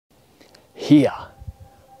here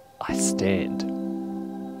I stand,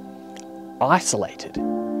 isolated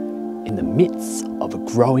in the midst of a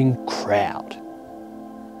growing crowd.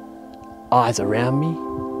 Eyes around me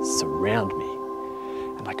surround me,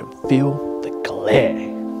 and I can feel the glare.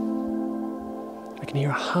 I can hear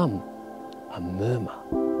a hum, a murmur,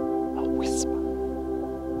 a whisper.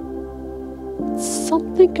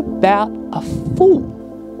 Something about a fool.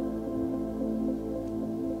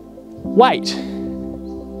 Wait,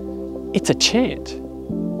 it's a chant.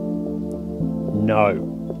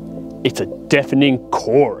 No, it's a deafening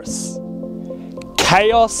chorus.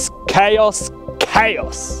 Chaos, chaos,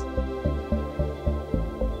 chaos.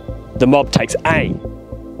 The mob takes aim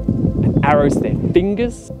and arrows their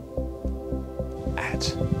fingers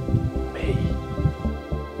at me.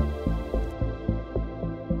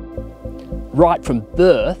 Right from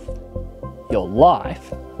birth, your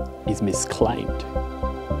life is misclaimed.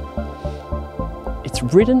 It's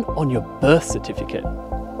written on your birth certificate.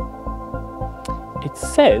 It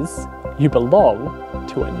says you belong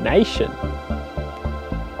to a nation.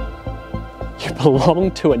 You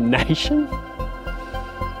belong to a nation?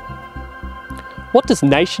 What does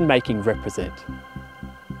nation-making represent?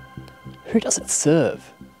 Who does it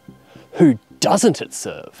serve? Who doesn't it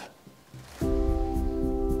serve?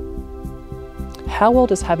 How well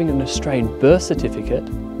does having an Australian birth certificate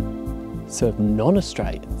serve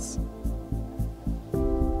non-Australians?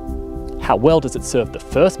 How well does it serve the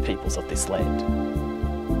first peoples of this land?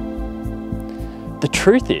 The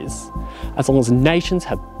truth is, as long as nations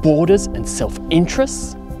have borders and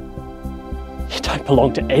self-interests, you don't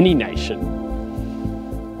belong to any nation.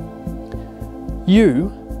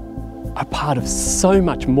 You are part of so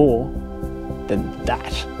much more than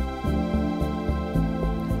that.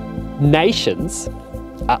 Nations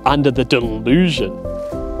are under the delusion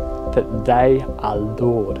that they are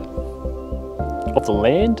Lord of the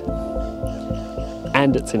land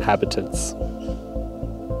and its inhabitants.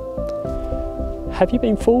 Have you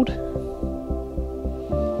been fooled?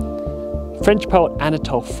 French poet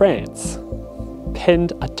Anatole France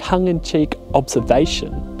penned a tongue-in-cheek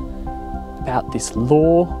observation about this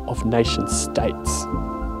law of nation-states.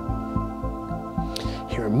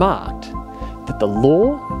 He remarked that the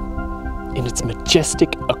law, in its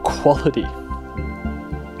majestic equality,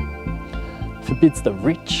 forbids the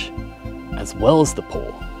rich as well as the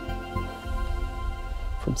poor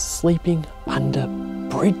from sleeping under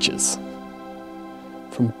bridges,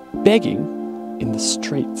 from begging in the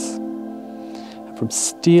streets, and from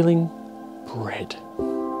stealing bread.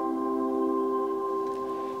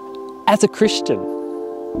 As a Christian,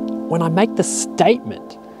 when I make the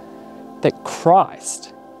statement that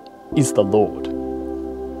Christ is the Lord,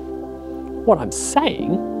 what I'm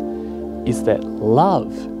saying is that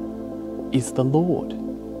love is the Lord.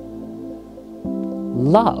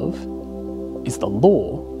 Love is the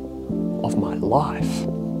law of my life.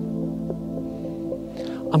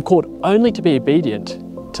 I'm called only to be obedient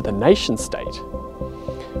to the nation state,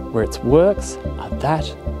 where its works are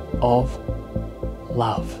that of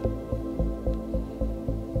love.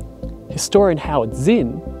 Historian Howard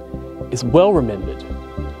Zinn is well remembered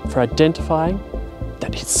for identifying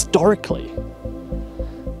that historically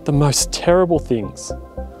the most terrible things,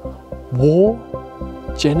 war,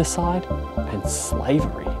 genocide and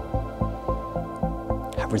slavery,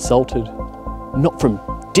 have resulted not from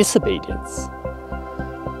disobedience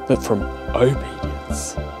but from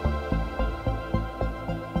obedience.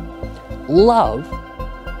 Love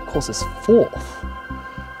calls us forth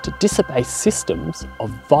to disobey systems of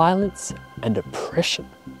violence and oppression.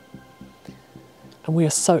 And we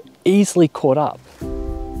are so easily caught up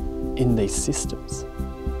in these systems.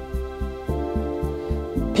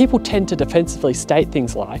 People tend to defensively state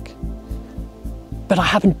things like, but I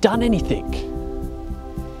haven't done anything.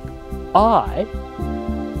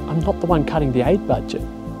 I'm not the one cutting the aid budget.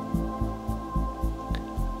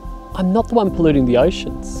 I'm not the one polluting the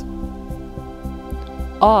oceans.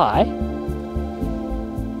 I'm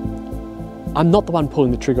not the one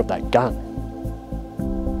pulling the trigger of that gun.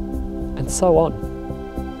 And so on.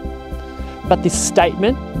 But this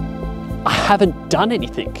statement, I haven't done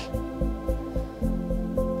anything,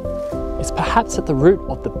 is perhaps at the root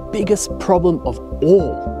of the biggest problem of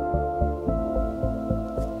all.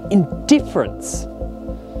 Indifference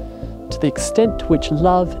to the extent to which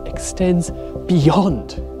love extends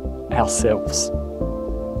beyond ourselves.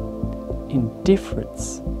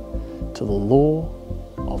 Indifference to the law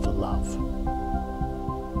of love.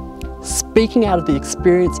 Speaking out of the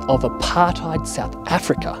experience of apartheid South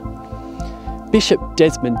Africa, Bishop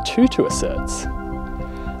Desmond Tutu asserts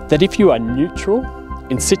that if you are neutral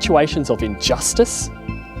in situations of injustice,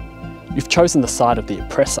 you've chosen the side of the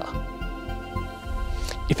oppressor.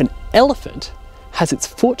 If an elephant has its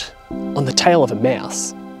foot on the tail of a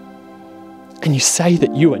mouse, and you say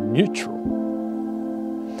that you are neutral,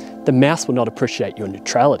 the mouse will not appreciate your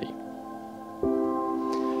neutrality.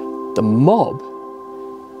 The mob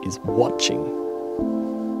is watching.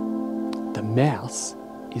 The mouse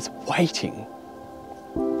is waiting.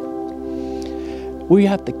 Will you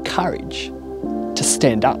have the courage to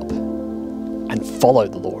stand up and follow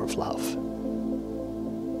the law of love?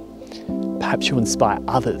 Perhaps you'll inspire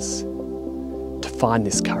others to find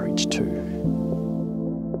this courage too.